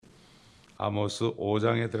아모스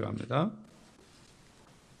 5장에 들어갑니다.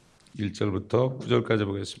 1절부터 9절까지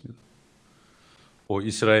보겠습니다. 오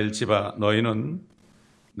이스라엘 집아, 너희는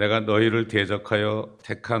내가 너희를 대적하여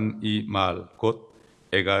택한 이 말 곧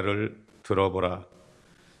애가를 들어보라.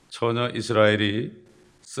 처녀 이스라엘이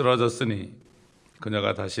쓰러졌으니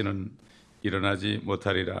그녀가 다시는 일어나지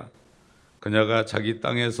못하리라. 그녀가 자기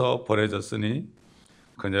땅에서 버려졌으니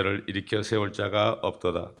그녀를 일으켜 세울 자가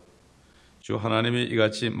없도다. 주 하나님이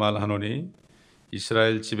이같이 말하노니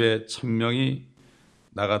이스라엘 집에 1000명이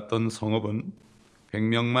나갔던 성읍은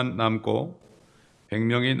 100명만 남고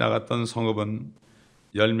 100명이 나갔던 성읍은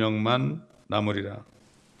 10명만 남으리라.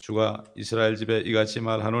 주가 이스라엘 집에 이같이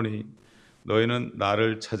말하노니 너희는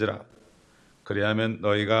나를 찾으라. 그리하면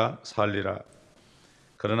너희가 살리라.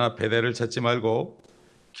 그러나 베델을 찾지 말고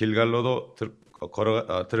길갈로도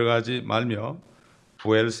들어가지 말며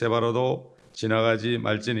부엘세바로도 지나가지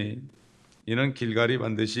말지니 이는 길갈이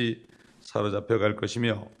반드시 사로잡혀 갈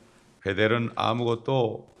것이며 베델은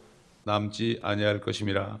아무것도 남지 아니할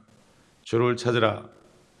것임이라. 주를 찾으라.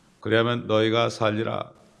 그리하면 너희가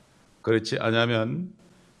살리라. 그렇지 아니하면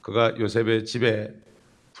그가 요셉의 집에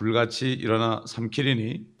불같이 일어나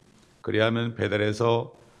삼키리니 그리하면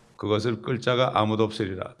베델에서 그것을 끌 자가 아무도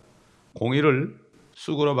없으리라. 공의를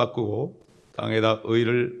쑥으로 바꾸고 땅에다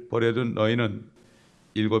의를 버려둔 너희는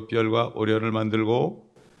 7별과 오련을 만들고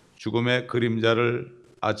죽음의 그림자를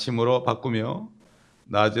아침으로 바꾸며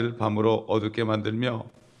낮을 밤으로 어둡게 만들며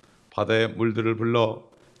바다의 물들을 불러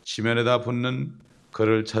지면에다 붓는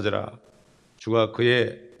그를 찾으라. 주가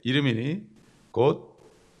그의 이름이니 곧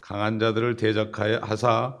강한 자들을 대적하여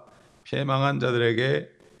하사 패망한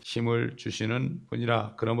자들에게 힘을 주시는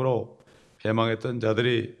분이라. 그러므로 패망했던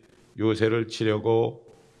자들이 요새를 치려고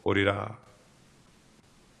오리라.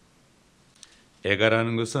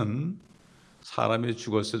 애가라는 것은 사람이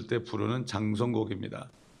죽었을 때 부르는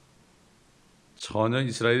장성곡입니다. 처녀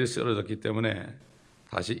이스라엘이 쓰러졌기 때문에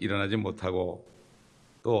다시 일어나지 못하고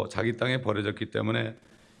또 자기 땅에 버려졌기 때문에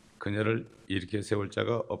그녀를 일으켜 세울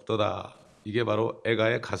자가 없도다. 이게 바로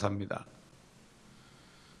애가의 가사입니다.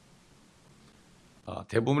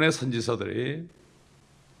 대부분의 선지서들이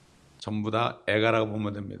전부 다 애가라고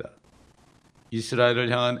보면 됩니다.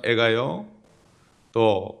 이스라엘을 향한 애가요,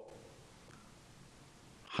 또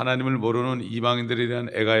하나님을 모르는 이방인들에 대한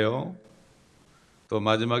애가요, 또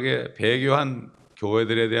마지막에 배교한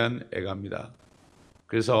교회들에 대한 애가입니다.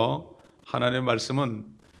 그래서 하나님의 말씀은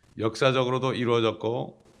역사적으로도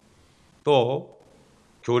이루어졌고 또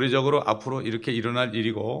교리적으로 앞으로 이렇게 일어날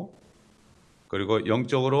일이고 그리고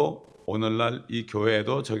영적으로 오늘날 이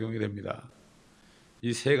교회에도 적용이 됩니다.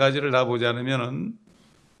 이 세 가지를 다 보지 않으면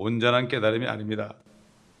온전한 깨달음이 아닙니다.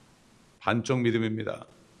 반쪽 믿음입니다.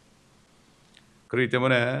 그렇기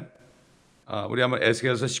때문에 우리 한번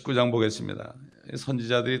에스겔서 19장 보겠습니다.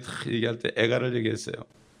 선지자들이 다 얘기할 때 애가를 얘기했어요.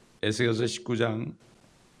 에스겔서 19장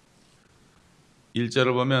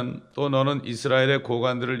 1절을 보면 또 너는 이스라엘의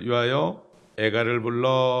고관들을 위하여 애가를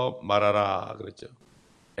불러 말하라 그랬죠.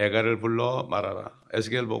 애가를 불러 말하라.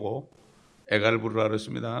 에스겔 보고 애가를 부르라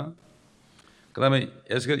그랬습니다. 그 다음에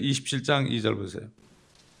에스겔 27장 2절 보세요.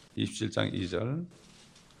 27장 2절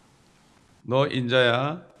너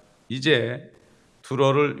인자야 이제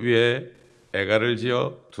두로를 위해 애가를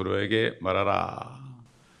지어 두로에게 말하라.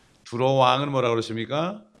 두로 왕은 뭐라고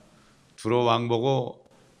그랬습니까? 두로 왕 보고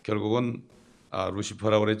결국은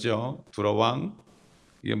루시퍼라고 그랬죠. 두로 왕.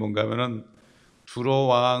 이게 뭔가 하면은 두로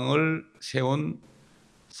왕을 세운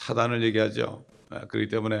사단을 얘기하죠. 그렇기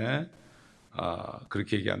때문에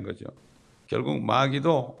그렇게 얘기한 거죠. 결국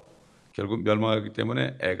마귀도 결국 멸망하기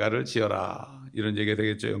때문에 애가를 지어라. 이런 얘기가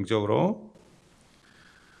되겠죠. 영적으로.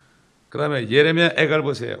 그 다음에 예레미야 애가를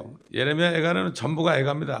보세요. 예레미야 애가는 전부가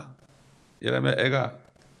애가입니다. 예레미야 애가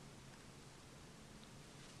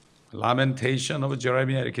Lamentation of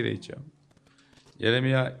Jeremiah 이렇게 되어 있죠.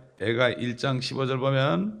 예레미야 애가 1장 15절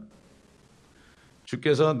보면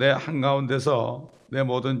주께서 내 한가운데서 내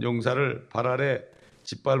모든 용사를 발 아래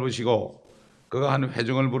짓밟으시고 그가 한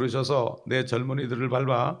회중을 부르셔서 내 젊은이들을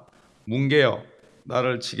밟아 뭉개어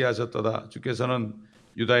나를 치게 하셨도다. 주께서는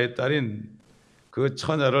유다의 딸인 그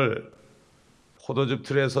처녀를 포도즙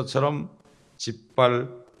틀에서처럼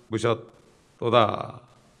짓밟으셨도다.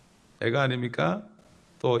 애가 아닙니까?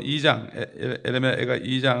 또 2장 예레미야 애가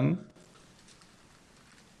 2장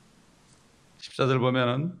 14절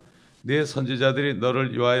보면은 네 선지자들이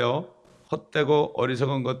너를 위하여 헛되고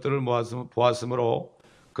어리석은 것들을 보았으므로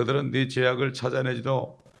그들은 네 죄악을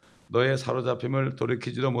찾아내지도 너의 사로잡힘을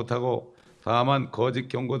돌이키지도 못하고 다만 거짓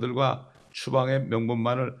경고들과 추방의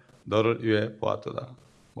명분만을 너를 위해 보았도다.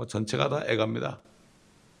 뭐 전체가 다 애가입니다.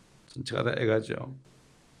 전체가 다 애가죠.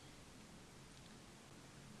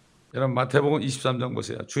 여러분 마태복음 23장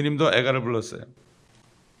보세요. 주님도 애가를 불렀어요.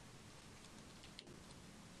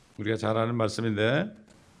 우리가 잘 아는 말씀인데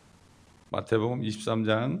마태복음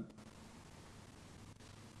 23장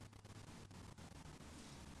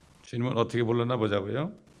주님은 어떻게 불렀나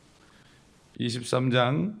보자고요.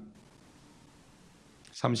 23장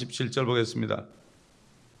 37절 보겠습니다.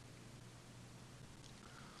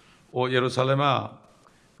 오 예루살렘아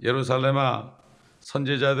예루살렘아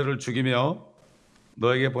선지자들을 죽이며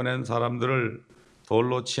너에게 보낸 사람들을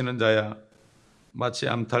돌로 치는 자야. 마치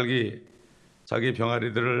암탉이 자기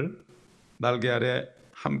병아리들을 날개 아래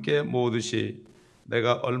함께 모으듯이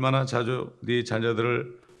내가 얼마나 자주 네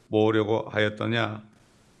자녀들을 모으려고 하였더냐.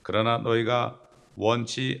 그러나 너희가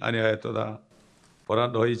원치 아니하였도다. 보라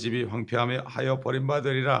너희 집이 황폐하여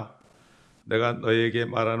버림받으리라. 내가 너희에게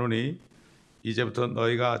말하노니 이제부터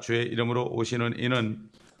너희가 주의 이름으로 오시는 이는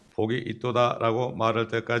복이 있도다라고 말할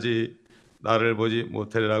때까지 나를 보지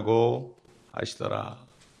못하리라고 하시더라.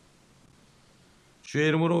 주의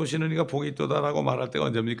이름으로 오시는 이가 복이 있도다라고 말할 때가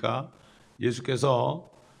언제입니까? 예수께서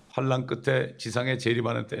환난 끝에 지상에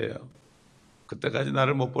재림하는 때예요. 그때까지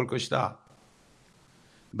나를 못 볼 것이다.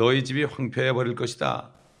 너희 집이 황폐해 버릴 것이다.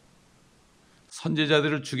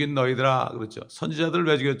 선지자들을 죽인 너희들아. 그렇죠. 선지자들을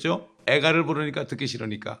왜 죽였죠? 애가를 부르니까 듣기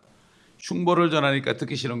싫으니까. 흉보를 전하니까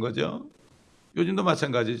듣기 싫은 거죠. 요즘도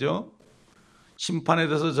마찬가지죠. 심판에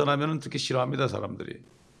대해서 전하면 듣기 싫어합니다. 사람들이.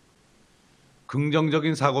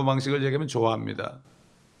 긍정적인 사고방식을 얘기하면 좋아합니다.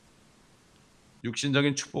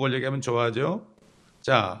 육신적인 축복을 얘기하면 좋아하죠.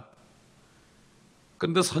 자,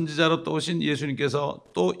 그런데 선지자로 또 오신 예수님께서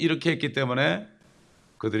또 이렇게 했기 때문에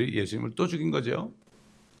그들이 예수님을 또 죽인 거죠.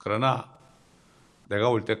 그러나 내가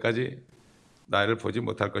올 때까지 나를 보지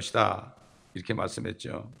못할 것이다. 이렇게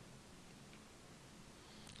말씀했죠.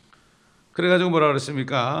 그래가지고 뭐라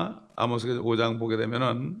그랬습니까? 아모스서 5장 보게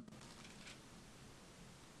되면은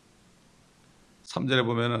 3절에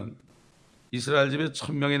보면은 이스라엘 집에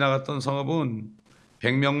 1000명이 나갔던 성읍은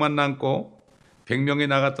 100명만 남고 100명이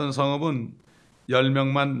나갔던 성읍은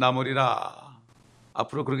 10명만 남으리라.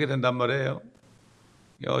 앞으로 그렇게 된단 말이에요.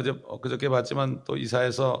 그저께 봤지만 또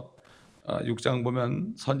이사야서 6장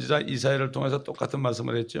보면 선지자 이사야를 통해서 똑같은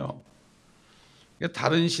말씀을 했죠.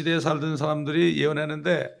 다른 시대에 살던 사람들이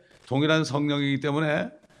예언했는데 동일한 성령이기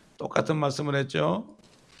때문에 똑같은 말씀을 했죠.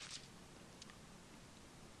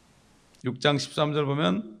 6장 13절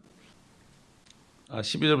보면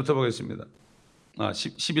 12절부터 보겠습니다.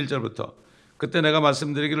 11절부터 그때 내가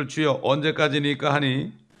말씀드리기를 주여 언제까지니까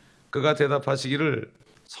하니 그가 대답하시기를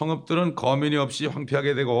성읍들은 거민이 없이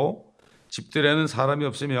황폐하게 되고 집들에는 사람이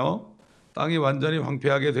없으며 땅이 완전히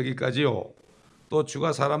황폐하게 되기까지요. 또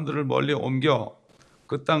주가 사람들을 멀리 옮겨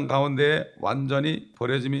그 땅 가운데에 완전히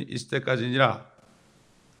버려짐이 있을 때까지니라.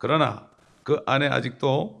 그러나 그 안에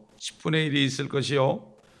아직도 10분의 1이 있을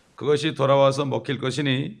것이요 그것이 돌아와서 먹힐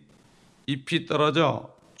것이니 잎이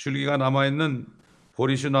떨어져 줄기가 남아있는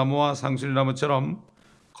보리수 나무와 상수리 나무처럼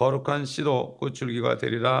거룩한 씨도 그 줄기가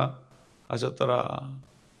되리라 하셨더라.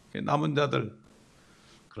 남은 자들,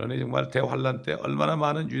 그러니 정말 대환란 때 얼마나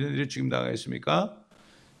많은 유대인들이 죽임당했습니까?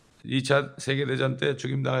 2차 세계대전 때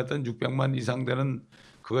죽임당했던 600만 이상 되는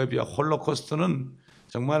그거에 비해 홀로코스트는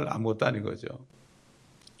정말 아무것도 아닌 거죠.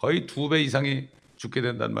 거의 2배 이상이 죽게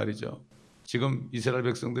된단 말이죠. 지금 이스라엘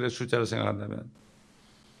백성들의 숫자를 생각한다면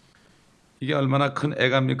이게 얼마나 큰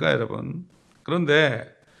애가입니까 여러분.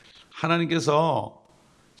 그런데 하나님께서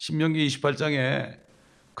신명기 28장에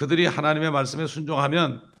그들이 하나님의 말씀에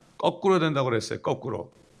순종하면 거꾸로 된다고 그랬어요.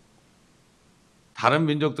 거꾸로. 다른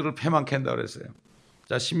민족들을 패망케 한다고 그랬어요.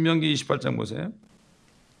 자, 신명기 28장 보세요.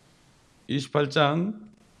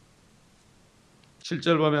 28장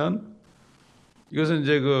 7절 보면 이것은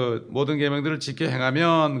이제 그 모든 계명들을 지켜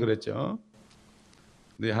행하면 그랬죠.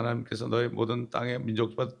 네, 하나님께서 너희 모든 땅의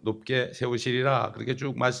민족보다 높게 세우시리라 그렇게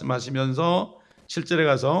쭉 말씀하시면서 7절에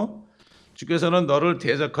가서 주께서는 너를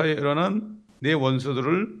대적하여 일어난 네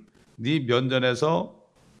원수들을 네 면전에서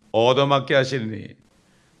얻어맞게 하시리니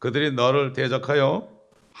그들이 너를 대적하여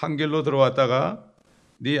한 길로 들어왔다가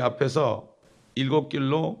네 앞에서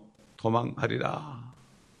 7길로 도망하리라.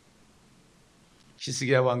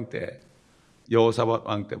 히스기야 왕 때, 여호사밧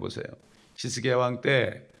왕 때 보세요. 히스기야 왕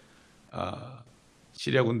때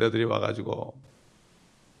시리아 군대들이 와가지고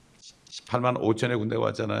 18만 5천의 군대가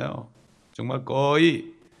왔잖아요. 정말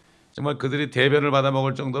거의 정말 그들이 대변을 받아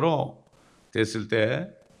먹을 정도로 됐을 때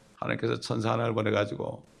하나님께서 천사 하나를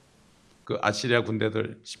보내가지고 그 아시리아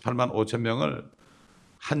군대들 18만 5천 명을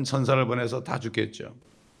한 천사를 보내서 다 죽겠죠.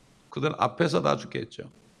 그들 앞에서 다 죽겠죠.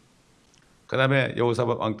 그 다음에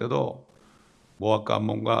여호사밧 왕 때도 모압과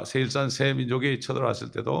암몬과 세일산 세 민족이 쳐들어왔을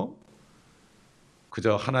때도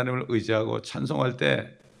그저 하나님을 의지하고 찬송할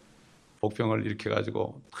때 복병을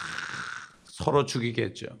일으켜가지고 서로 죽이게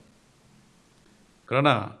했죠.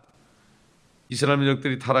 그러나 이스라엘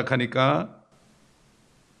민족들이 타락하니까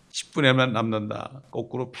 10분의 1만 남는다,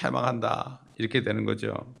 거꾸로 패망한다, 이렇게 되는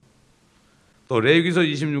거죠. 또 레위기서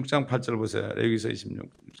 26장 8절 보세요. 레위기서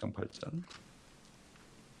 26장 8절.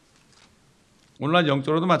 오늘날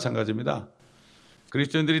영적으로도 마찬가지입니다.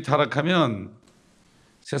 그리스도인들이 타락하면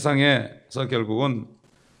세상에서 결국은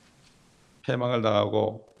패망을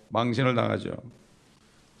당하고 망신을 당하죠.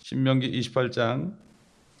 신명기 26장입니다.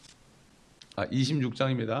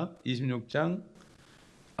 26장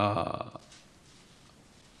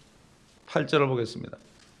 8절을 보겠습니다.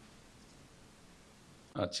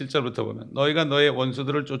 7절부터 보면 너희가 너의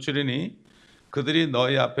원수들을 쫓으리니 그들이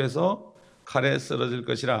너희 앞에서 칼에 쓰러질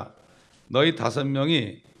것이라. 너희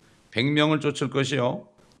 5명이 100명을 쫓을 것이요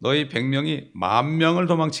너희 100명이 10,000명을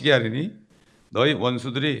도망치게 하리니 너희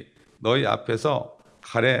원수들이 너희 앞에서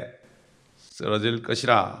칼에 쓰러질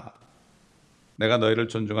것이라. 내가 너희를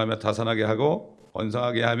존중하며 다산하게 하고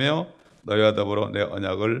번성하게 하며 너희와 더불어 내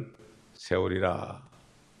언약을 세우리라.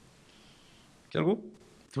 결국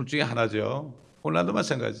둘 중에 하나죠. 오늘날도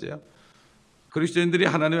마찬가지예요. 그리스도인들이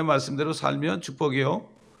하나님의 말씀대로 살면 축복이요,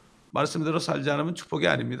 말씀대로 살지 않으면 축복이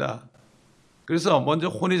아닙니다. 그래서 먼저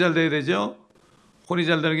혼이 잘 돼야 되죠. 혼이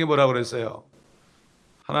잘 되는 게 뭐라고 그랬어요?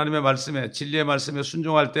 하나님의 말씀에, 진리의 말씀에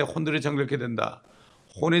순종할 때 혼들이 정결케 된다.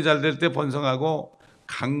 혼이 잘 될 때 번성하고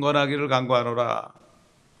강건하기를 간구하노라.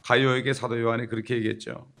 가요에게 사도 요한이 그렇게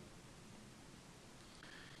얘기했죠.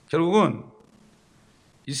 결국은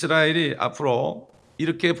이스라엘이 앞으로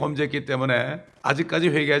이렇게 범죄했기 때문에, 아직까지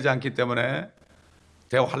회개하지 않기 때문에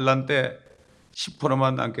대환란 때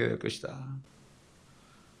 10%만 남게 될 것이다.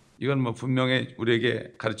 이건 뭐 분명히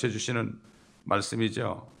우리에게 가르쳐 주시는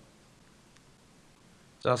말씀이죠.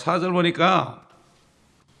 자, 4절 보니까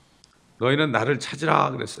너희는 나를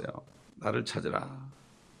찾으라 그랬어요. 나를 찾으라.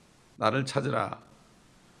 나를 찾으라.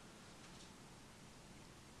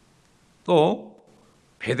 또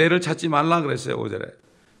베델을 찾지 말라 그랬어요. 5절에.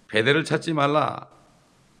 베델을 찾지 말라.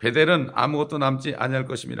 베델은 아무것도 남지 아니할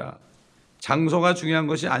것입니다. 장소가 중요한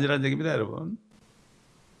것이 아니라는 얘기입니다, 여러분.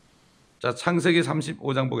 자, 창세기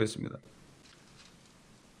 35장 보겠습니다.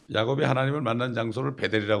 야곱이 하나님을 만난 장소를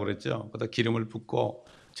베델이라고 그랬죠. 거기다 기름을 붓고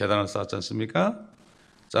제단을 쌓았지 않습니까?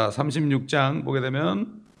 자, 36장 보게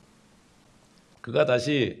되면 그가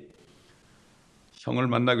다시 형을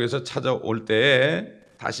만나기 위해서 찾아올 때에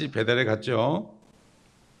다시 베델에 갔죠.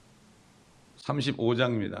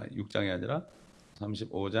 35장입니다. 6장이 아니라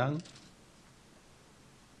 35장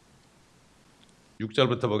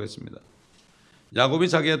 6절부터 보겠습니다. 야곱이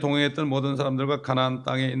자기가 동행했던 모든 사람들과 가나안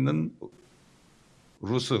땅에 있는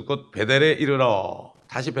루스 곧 베델에 이르러,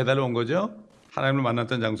 다시 베델에 온 거죠. 하나님을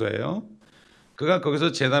만났던 장소예요. 그가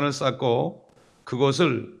거기서 제단을 쌓고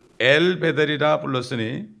그곳을 엘 베델이라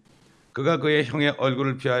불렀으니 그가 그의 형의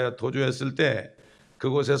얼굴을 피하여 도주했을 때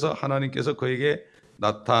그곳에서 하나님께서 그에게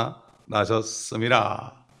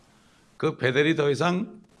나타나셨음이라. 그 베델이 더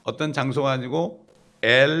이상 어떤 장소가 아니고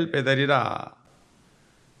엘 베델이라,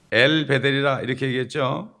 엘 베델이라 이렇게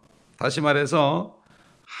얘기했죠. 다시 말해서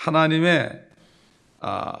하나님이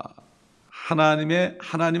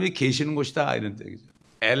계시는 곳이다 이런 얘기죠.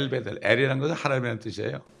 엘 베델, 엘이라는 것은 하나님이라는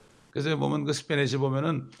뜻이에요. 그래서 보면 그 스페니시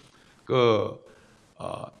보면은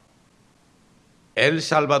엘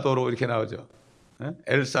살바도로 이렇게 나오죠.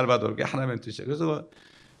 엘 살바도로, 그게 하나님의 뜻이에요. 그래서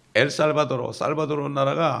엘 살바도로, 살바도로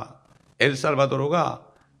나라가, 엘 살바도로가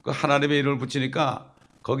그 하나님의 이름을 붙이니까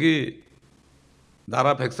거기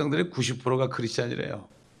나라 백성들의 90%가 크리스찬이래요.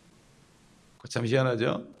 참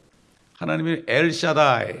희한하죠. 하나님이 엘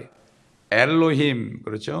샤다이, 엘로힘,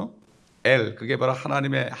 그렇죠? 엘, 그게 바로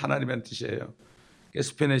하나님의 뜻이에요.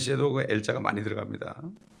 스페니시에도 그 엘자가 많이 들어갑니다.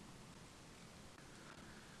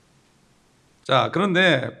 자,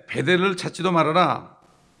 그런데 베델을 찾지도 말아라.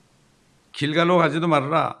 길갈로 가지도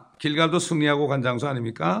말아라. 길갈도 승리하고 간 장소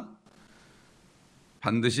아닙니까?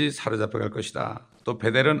 반드시 사로잡혀 갈 것이다. 또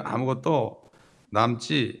베델은 아무것도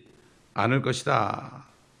남지 않을 것이다.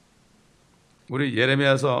 우리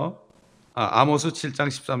예레미야서 아모스 7장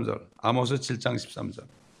 13절. 아모스 7장 13절.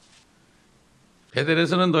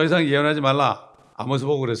 베델에서는 더 이상 예언하지 말라. 아모스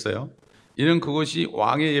보고 그랬어요. 이는 그것이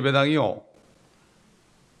왕의 예배당이요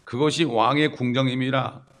그것이 왕의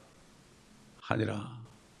궁정임이라 하니라.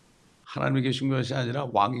 하나님이 계신 것이 아니라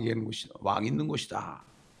왕이 계는 곳이다. 왕이 있는 곳이다.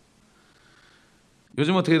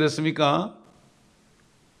 요즘 어떻게 됐습니까?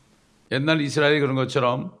 옛날 이스라엘이 그런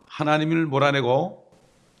것처럼 하나님을 몰아내고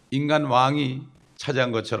인간 왕이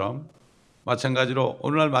차지한 것처럼, 마찬가지로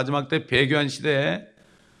오늘날 마지막 때 배교한 시대에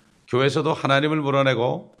교회에서도 하나님을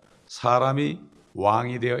몰아내고 사람이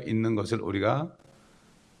왕이 되어 있는 것을 우리가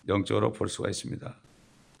영적으로 볼 수가 있습니다.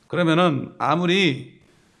 그러면은 아무리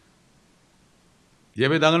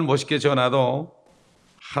예배당을 멋있게 지어놔도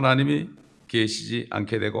하나님이 계시지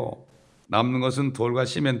않게 되고 남는 것은 돌과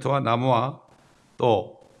시멘트와 나무와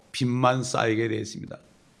또 빚만 쌓이게 되어 있습니다.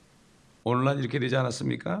 오늘날 이렇게 되지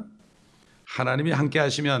않았습니까? 하나님이 함께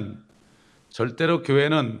하시면 절대로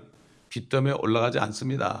교회는 빚더미에 올라가지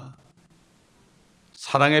않습니다.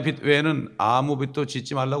 사랑의 빚 외에는 아무 빚도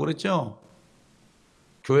짓지 말라고 그랬죠.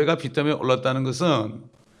 교회가 빚더미에 올랐다는 것은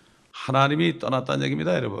하나님이 떠났다는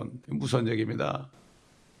얘기입니다. 여러분, 무서운 얘기입니다.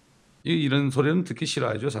 이런 소리는 듣기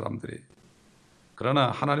싫어하죠, 사람들이.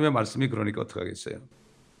 그러나 하나님의 말씀이 그러니까 어떡하겠어요.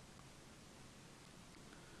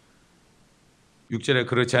 6절에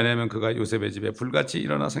그렇지 않으면 그가 요셉의 집에 불같이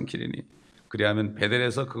일어나 삼키리니 그리하면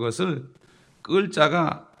베델에서 그것을 끌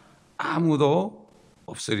자가 아무도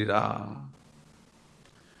없으리라.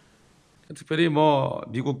 특별히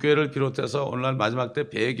미국 교회를 비롯해서 오늘날 마지막 때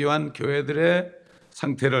배교한 교회들의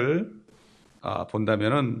상태를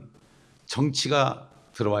본다면은 정치가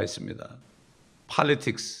들어와 있습니다.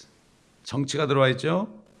 politics, 정치가 들어와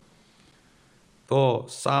있죠. 또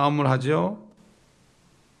싸움을 하죠.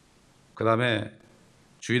 그 다음에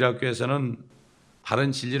주일학교에서는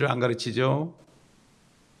바른 진리를 안 가르치죠.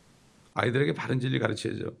 아이들에게 바른 진리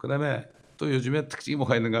가르쳐야죠. 그 다음에 또 요즘에 특징이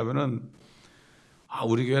뭐가 있는가 하면은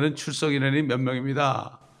우리 교회는 출석 인원이 몇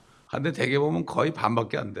명입니다. 근데 대개 보면 거의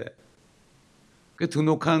반밖에 안 돼. 그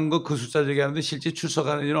등록한 거 그 숫자 얘기하는데 실제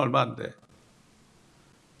출석하는 인원은 얼마 안 돼.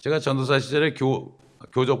 제가 전도사 시절에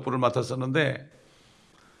교족부를 맡았었는데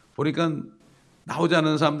보니까 나오지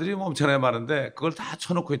않는 사람들이 엄청나게 많은데 그걸 다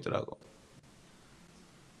쳐놓고 있더라고.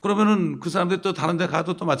 그러면은 그 사람들이 또 다른 데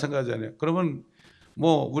가도 또 마찬가지잖아요. 그러면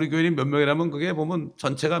우리 교인이 몇 명이라면 그게 보면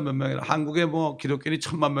전체가 몇 명이라 한국에 기독교인이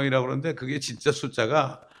 1000만 명이라고 그러는데 그게 진짜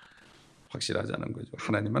숫자가 확실하지 않은 거죠.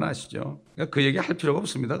 하나님만 아시죠. 그러니까 그 얘기 할 필요가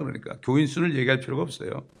없습니다. 그러니까 교인 수를 얘기할 필요가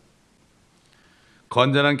없어요.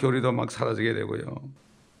 건전한 교리도 막 사라지게 되고요.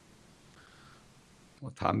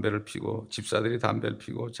 담배를 피고 집사들이 담배를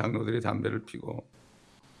피고 장로들이 담배를 피고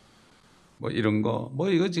이런 거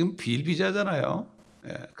이거 지금 비일비재하잖아요.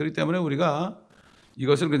 예, 그렇기 때문에 우리가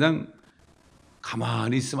이것을 그냥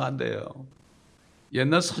가만히 있으면 안 돼요.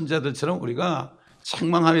 옛날 선자들처럼 우리가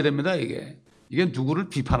책망하게 됩니다. 이게 누구를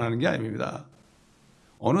비판하는 게 아닙니다.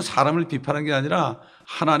 어느 사람을 비판하는 게 아니라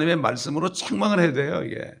하나님의 말씀으로 책망을 해야 돼요.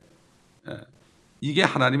 이게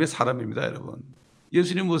하나님의 사람입니다. 여러분,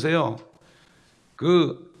 예수님 보세요.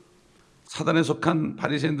 그 사단에 속한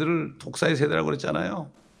바리새인들을 독사의 세대라고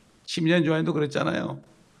그랬잖아요. 시므리안 요한도 그랬잖아요.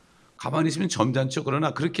 가만히 있으면 점잖죠.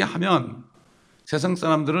 그러나 그렇게 하면 세상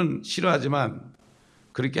사람들은 싫어하지만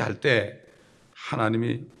그렇게 할 때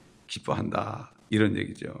하나님이 기뻐한다, 이런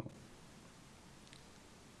얘기죠.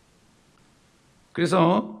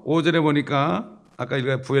 그래서 5절에 보니까 아까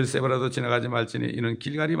읽은 부엘세바라도 지나가지 말지니 이는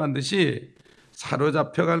길갈이 반드시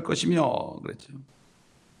사로잡혀 갈 것이며 그랬죠.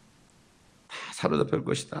 다 사로잡힐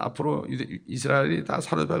것이다. 앞으로 이스라엘이 다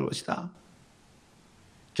사로잡힐 것이다.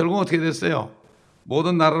 결국 어떻게 됐어요?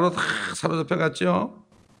 모든 나라로 다 사로잡혀 갔죠.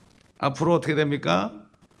 앞으로 어떻게 됩니까?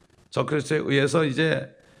 적그리스도에 의해서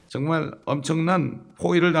이제 정말 엄청난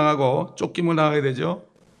포위를 당하고 쫓김을 당하게 되죠.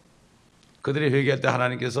 그들이 회개할 때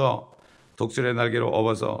하나님께서 독수리의 날개로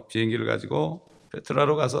업어서 비행기를 가지고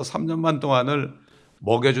베트라로 가서 3년만 동안을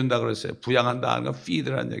먹여준다 그랬어요. 부양한다 하는 건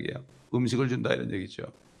feed라는 얘기예요. 음식을 준다 이런 얘기죠.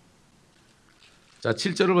 자,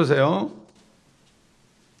 7절을 보세요.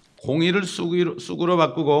 공의를 쑥으로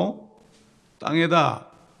바꾸고 땅에다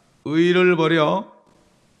의를 버려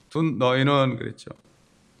둔 너희는 그랬죠.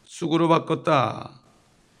 쑥으로 바꿨다.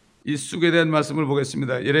 이 쑥에 대한 말씀을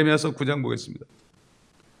보겠습니다. 예레미야서 9장 보겠습니다.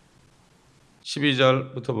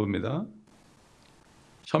 12절부터 봅니다.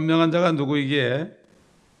 현명한 자가 누구이기에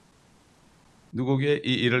누구에게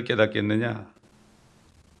이 일을 깨닫겠느냐?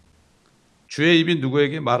 주의 입이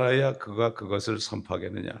누구에게 말하여야 그가 그것을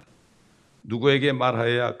선포하겠느냐? 누구에게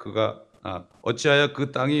말하여야 어찌하여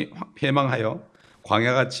그 땅이 패망하여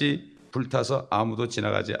광야같이 불타서 아무도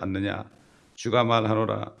지나가지 않느냐? 주가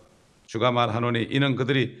말하노라. 주가 말하노니 이는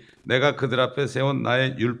그들이 내가 그들 앞에 세운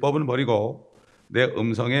나의 율법을 버리고 내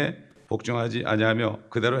음성에 복종하지 아니하며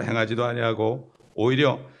그대로 행하지도 아니하고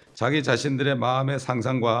오히려 자기 자신들의 마음의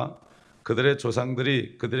상상과 그들의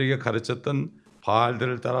조상들이 그들에게 가르쳤던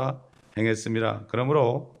바알들을 따라 행했음이라.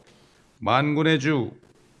 그러므로 만군의 주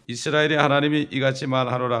이스라엘의 하나님이 이같이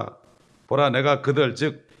말하노라. 보라, 내가 그들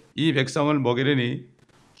즉 이 백성을 먹이려니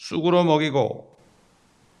쑥으로 먹이고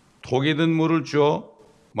독이 든 물을 주어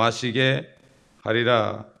마시게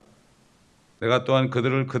하리라. 내가 또한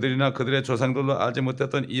그들이나 그들의 조상들도 알지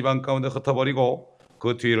못했던 이방 가운데 흩어버리고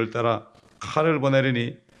그 뒤를 따라 칼을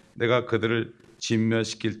보내리니 내가 그들을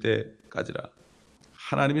진멸시킬 때까지라.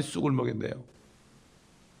 하나님이 쑥을 먹인대요.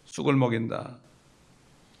 쑥을 먹인다.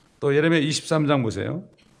 또 예레미야 23장 보세요.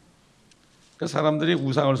 그러니까 사람들이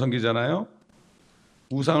우상을 섬기잖아요.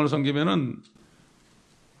 우상을 섬기면은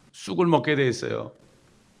쑥을 먹게 돼 있어요.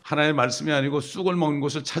 하나님의 말씀이 아니고 쑥을 먹는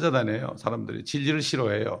곳을 찾아다녀요. 사람들이 진리를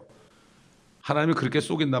싫어해요. 하나님이 그렇게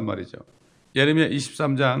속인단 말이죠. 예레미야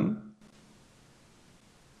 23장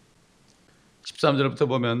 13절부터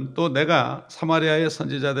보면 또 내가 사마리아의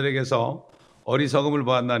선지자들에게서 어리석음을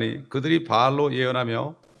보았나니 그들이 바알로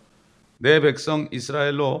예언하며 내 백성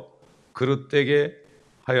이스라엘로 그릇되게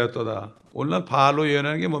하였도다. 오늘날 바알로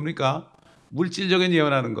예언하는 게 뭡니까? 물질적인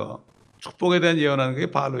예언하는 거, 축복에 대한 예언하는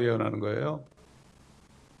게 바알로 예언하는 거예요.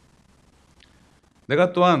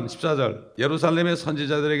 내가 또한 14절 예루살렘의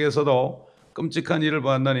선지자들에게서도 끔찍한 일을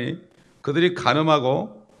보았나니 그들이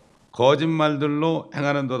간음하고 거짓말들로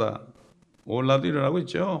행하는도다. 오늘날도 일어나고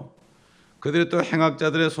있죠. 그들이 또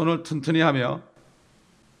행악자들의 손을 튼튼히 하며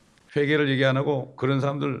회개를 얘기 안 하고 그런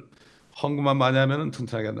사람들 헌금만 많이 하면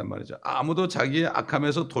튼튼하게 한단 말이죠. 아무도 자기의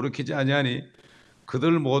악함에서 돌이키지 아니하니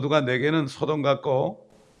그들 모두가 내게는 소돔 같고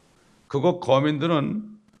그곳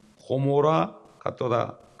거민들은 고모라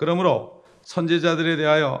같도다. 그러므로 선지자들에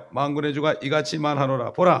대하여 만군의 주가 이같이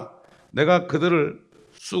말하노라. 보라, 내가 그들을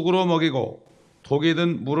쑥으로 먹이고 독이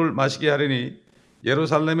든 물을 마시게 하리니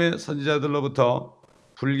예루살렘의 선지자들로부터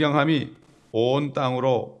불경함이 온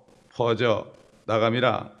땅으로 퍼져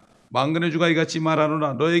나감이라. 만군의 주가 이같이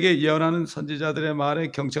말하노라. 너에게 예언하는 선지자들의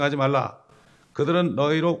말에 경청하지 말라. 그들은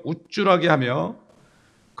너희로 우쭐하게 하며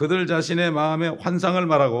그들 자신의 마음의 환상을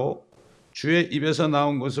말하고 주의 입에서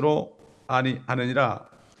나온 것으로 아니하느니라.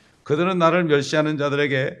 그들은 나를 멸시하는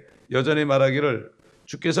자들에게 여전히 말하기를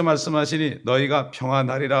주께서 말씀하시니 너희가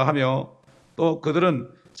평안하리라 하며 또 그들은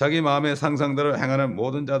자기 마음의 상상대로 행하는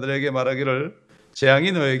모든 자들에게 말하기를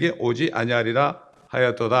재앙이 너에게 오지 아니하리라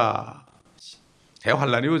하였도다.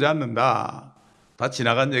 대환란이 오지 않는다. 다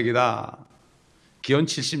지나간 얘기다. 기원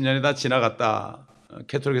 70년이 다 지나갔다.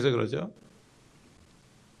 캐톨릭에서 그러죠.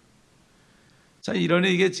 자,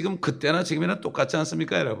 이러니 이게 지금 그때나 지금이나 똑같지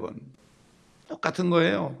않습니까, 여러분? 똑같은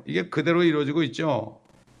거예요. 이게 그대로 이루어지고 있죠.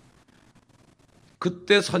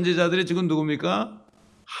 그때 선지자들이 지금 누굽니까?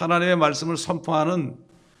 하나님의 말씀을 선포하는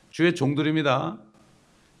주의 종들입니다.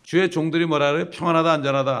 주의 종들이 뭐라 그래요? 평안하다,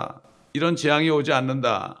 안전하다. 이런 재앙이 오지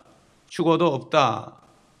않는다. 휴거도 없다.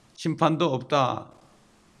 심판도 없다.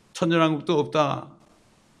 천년왕국도 없다.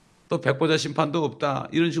 또 백보자 심판도 없다.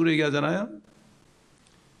 이런 식으로 얘기하잖아요.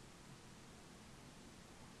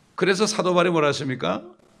 그래서 사도 바울이 뭐라 했습니까?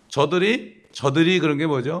 저들이 그런 게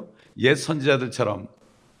뭐죠? 옛 선지자들처럼.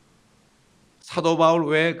 사도 바울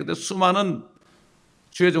외에 그때 수많은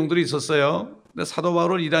주의 종들이 있었어요. 근데 사도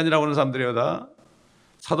바울을 이단이라고 하는 사람들이요 다.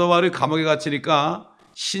 사도 바울이 감옥에 갇히니까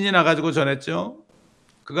신이 나가지고 전했죠.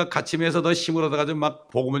 그가 갇힘에서 더 힘을 얻어가지고 막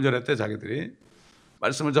복음을 전했대. 자기들이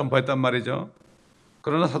말씀을 전파했단 말이죠.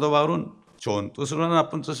 그러나 사도 바울은 좋은 뜻으로나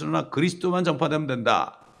나쁜 뜻으로나 그리스도만 전파되면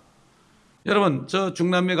된다. 여러분, 저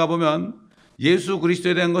중남미에 가보면 예수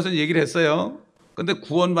그리스도에 대한 것은 얘기를 했어요. 근데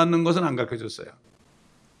구원받는 것은 안 가르쳐줬어요.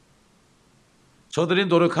 저들이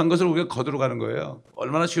노력한 것을 우리가 거두러 가는 거예요.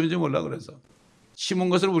 얼마나 쉬운지 몰라. 그래서 심은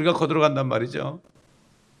것을 우리가 거두러 간단 말이죠.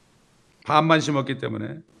 반만 심었기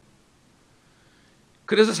때문에.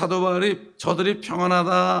 그래서 사도 바울이 저들이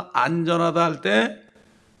평안하다, 안전하다 할 때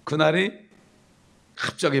그날이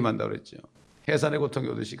갑자기 임한다 그랬죠. 해산의 고통이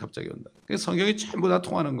오듯이 갑자기 온다. 그래서 성경이 전부 다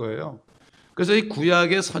통하는 거예요. 그래서 이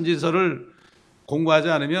구약의 선지서를 공부하지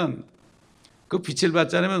않으면, 그 빛을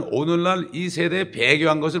받지 않으면 오늘날 이 세대에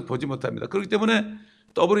배교한 것을 보지 못합니다. 그렇기 때문에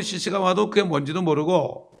WCC가 와도 그게 뭔지도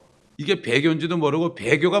모르고, 이게 배교인지도 모르고,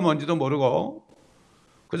 배교가 뭔지도 모르고,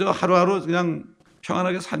 그저 하루하루 그냥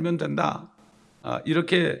평안하게 살면 된다.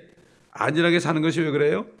 이렇게 안일하게 사는 것이 왜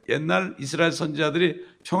그래요? 옛날 이스라엘 선지자들이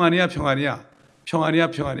평안이야, 평안이야,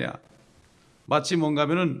 평안이야, 평안이야. 마치 뭔가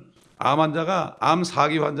하면은 암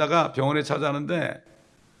사기 환자가 병원에 찾아가는데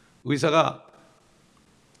의사가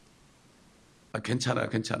괜찮아요,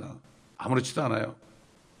 괜찮아. 아무렇지도 않아요.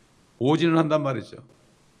 오진을 한단 말이죠.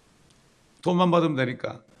 돈만 받으면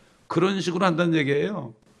되니까. 그런 식으로 한다는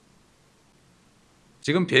얘기예요.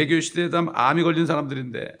 지금 배교 시대에 암이 걸린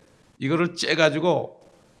사람들인데 이거를 째가지고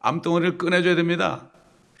암덩어리를 꺼내줘야 됩니다.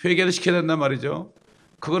 회개를 시켜야 된단 말이죠.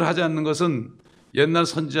 그걸 하지 않는 것은 옛날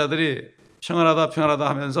선지자들이 평안하다 평안하다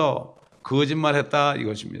하면서 거짓말했다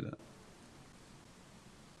이것입니다.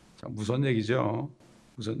 참 무서운 얘기죠.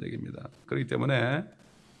 무서운 얘기입니다. 그렇기 때문에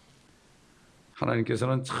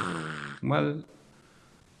하나님께서는 정말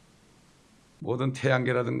모든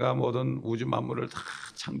태양계라든가 모든 우주 만물을 다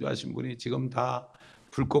창조하신 분이 지금 다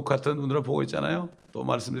불꽃 같은 눈으로 보고 있잖아요. 또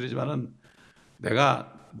말씀드리지만은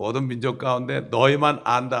내가 모든 민족 가운데 너희만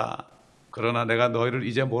안다. 그러나 내가 너희를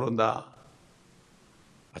이제 모른다.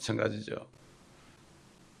 마찬가지죠.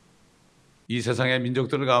 이 세상의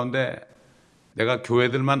민족들 가운데 내가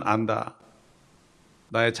교회들만 안다.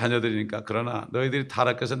 나의 자녀들이니까. 그러나 너희들이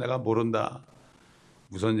타락해서 내가 모른다.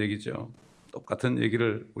 무슨 얘기죠? 똑같은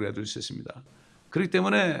얘기를 우리가 들 수 있습니다. 그렇기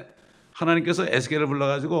때문에 하나님께서 에스겔을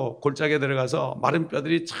불러가지고 골짜기에 들어가서 마른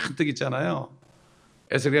뼈들이 잔뜩 있잖아요.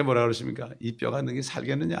 에스겔이 뭐라 그러십니까? 이 뼈가 능히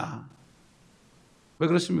살겠느냐? 왜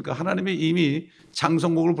그렇습니까? 하나님이 이미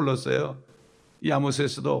장성곡을 불렀어요. 이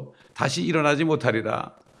아모스에서도 다시 일어나지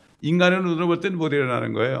못하리라. 인간의 눈으로 볼 때는 못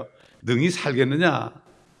일어나는 거예요. 능히 살겠느냐?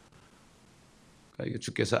 그러니까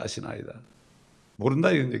주께서 아시나이다.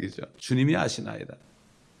 모른다 이런 얘기죠. 주님이 아시나이다.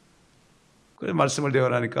 그래 말씀을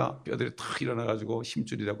대언하니까 뼈들이 탁 일어나가지고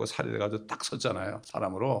힘줄이 되고 살이 돼가지고 딱 섰잖아요.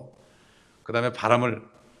 사람으로. 그 다음에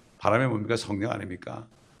바람이 뭡니까? 성령 아닙니까?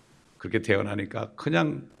 그렇게 대언하니까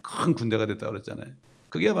그냥 큰 군대가 됐다고 그랬잖아요.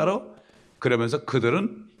 그게 바로 그러면서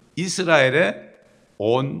그들은 이스라엘의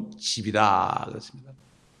온 집이다 그렇습니다.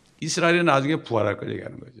 이스라엘이 나중에 부활할 걸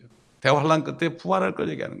얘기하는 거죠. 대환란 끝에 부활할 걸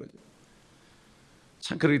얘기하는 거죠.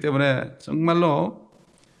 참 그렇기 때문에 정말로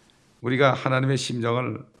우리가 하나님의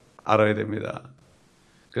심정을 알아야 됩니다.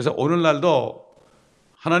 그래서 오늘날도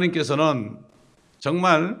하나님께서는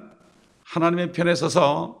정말 하나님의 편에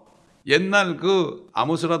서서 옛날 그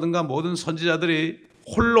아모스라든가 모든 선지자들이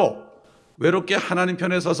홀로 외롭게 하나님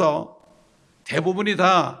편에 서서 대부분이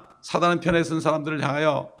다 사단의 편에 선 사람들을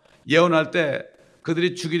향하여 예언할 때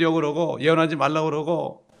그들이 죽이려고 그러고 예언하지 말라고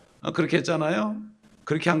그러고 그렇게 했잖아요.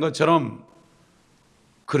 그렇게 한 것처럼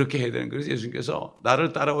그렇게 해야 되는 거예요. 그래서 예수님께서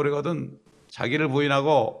나를 따라오려거든 자기를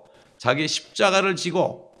부인하고 자기 십자가를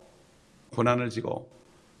지고 고난을 지고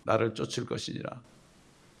나를 쫓을 것이니라.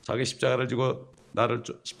 자기 십자가를 지고 나를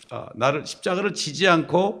십자가를 지지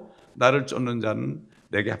않고 나를 쫓는 자는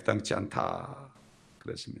내게 합당치 않다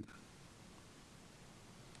그랬습니다.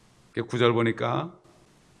 9절 보니까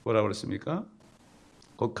뭐라고 그랬습니까?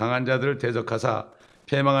 곧 강한 자들을 대적하사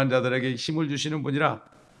패망한 자들에게 힘을 주시는 분이라.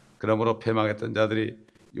 그러므로 패망했던 자들이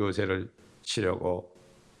요새를 치려고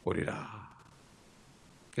오리라.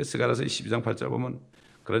 스가랴서 12장 8절 보면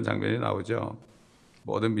그런 장면이 나오죠.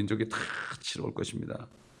 모든 민족이 다 치러 올 것입니다.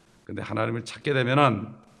 그런데 하나님을 찾게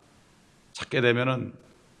되면은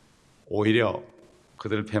오히려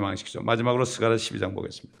그들을 패망시키죠. 마지막으로 스가랴 12장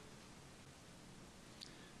보겠습니다.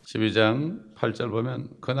 12장 8절 보면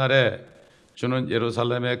그날에 주는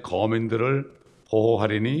예루살렘의 거민들을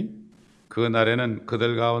보호하리니 그 날에는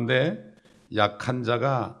그들 가운데 약한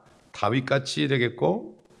자가 다윗같이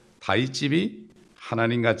되겠고 다윗집이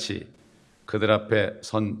하나님같이 그들 앞에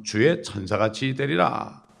선 주의 천사같이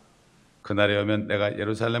되리라. 그날에 오면 내가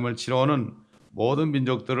예루살렘을 치러 오는 모든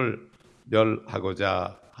민족들을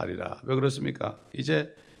멸하고자 하리라. 왜 그렇습니까?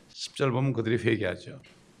 이제 10절 보면 그들이 회개하죠.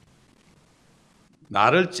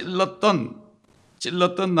 나를 찔렀던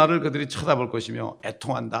나를 그들이 쳐다볼 것이며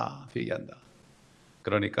애통한다, 회개한다.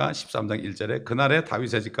 그러니까 13장 1절에 그날에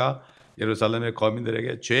다윗의 집과 예루살렘의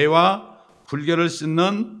거민들에게 죄와 불결을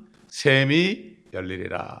씻는 셈이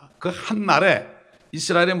열리리라. 그 한 날에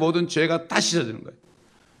이스라엘의 모든 죄가 다 씻어지는 거예요.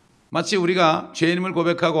 마치 우리가 죄인임을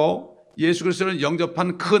고백하고 예수 그리스도를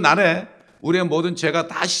영접한 그 날에 우리의 모든 죄가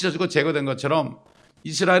다 씻어지고 제거된 것처럼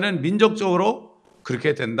이스라엘은 민족적으로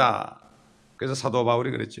그렇게 된다. 그래서 사도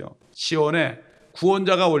바울이 그랬죠. 시온에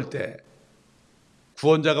구원자가 올 때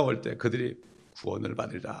그들이 구원을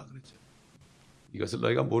받으리라 그랬죠. 이것을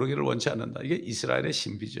너희가 모르기를 원치 않는다. 이게 이스라엘의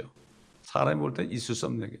신비죠. 사람이 볼 때 있을 수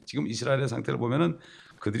없는 게. 지금 이스라엘의 상태를 보면은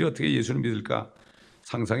그들이 어떻게 예수를 믿을까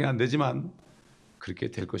상상이 안 되지만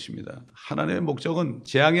그렇게 될 것입니다. 하나님의 목적은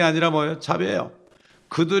재앙이 아니라 뭐예요? 자비예요.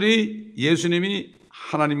 그들이 예수님이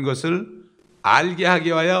하나님 것을 알게 하기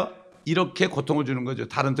위하여 이렇게 고통을 주는 거죠.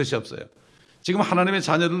 다른 뜻이 없어요. 지금 하나님의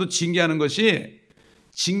자녀들도 징계하는 것이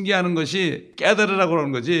깨달으라고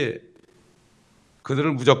그러는 거지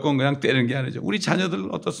그들을 무조건 그냥 때리는 게 아니죠. 우리 자녀들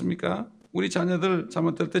어떻습니까? 우리 자녀들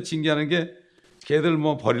잘못될 때 징계하는 게 걔들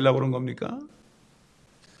뭐 버리려고 그런 겁니까?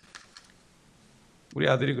 우리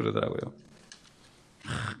아들이 그러더라고요.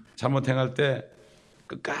 잘못 행할 때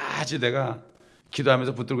끝까지 내가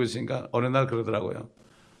기도하면서 붙들고 있으니까 어느 날 그러더라고요.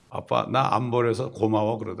 아빠 나 안 버려서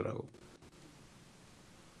고마워 그러더라고.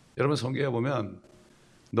 여러분 성경에 보면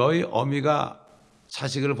너희 어미가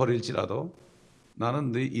자식을 버릴지라도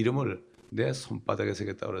나는 네 이름을 내 손바닥에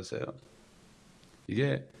새겼다고 그랬어요.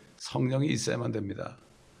 이게 성령이 있어야만 됩니다.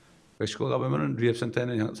 멕시코 가보면 리앱센터에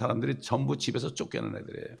있는 사람들이 전부 집에서 쫓겨난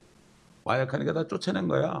애들이에요. 와약하니까 다 쫓아낸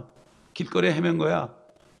거야. 길거리에 헤맨 거야.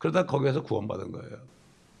 그러다 거기에서 구원받은 거예요.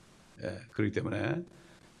 예, 그렇기 때문에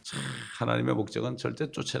하나님의 목적은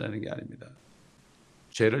절대 쫓아내는 게 아닙니다.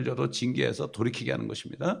 죄를 져도 징계해서 돌이키게 하는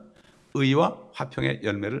것입니다. 의와 화평의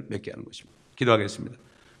열매를 맺게 하는 것입니다. 기도하겠습니다.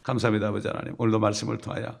 감사합니다. 아버지 하나님, 오늘도 말씀을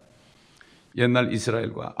통하여 옛날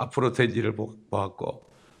이스라엘과 앞으로 될 일을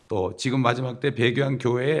보았고 또 지금 마지막 때 배교한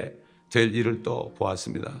교회에 될 일을 또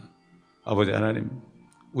보았습니다. 아버지 하나님,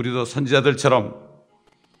 우리도 선지자들처럼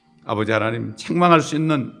아버지 하나님 책망할 수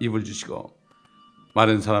있는 입을 주시고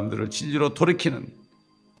많은 사람들을 진리로 돌이키는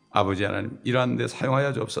아버지 하나님 이러한 데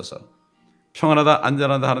사용하여 주옵소서. 평안하다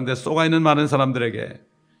안전하다 하는데 쏘가있는 많은 사람들에게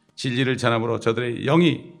진리를 전함으로 저들의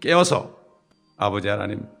영이 깨어서 아버지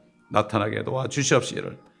하나님 나타나게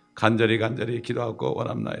도와주시옵시기를 간절히 기도하고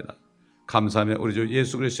원합나이다. 감사하며 우리 주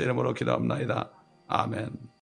예수 그리스도의 이름으로 기도합나이다. 아멘.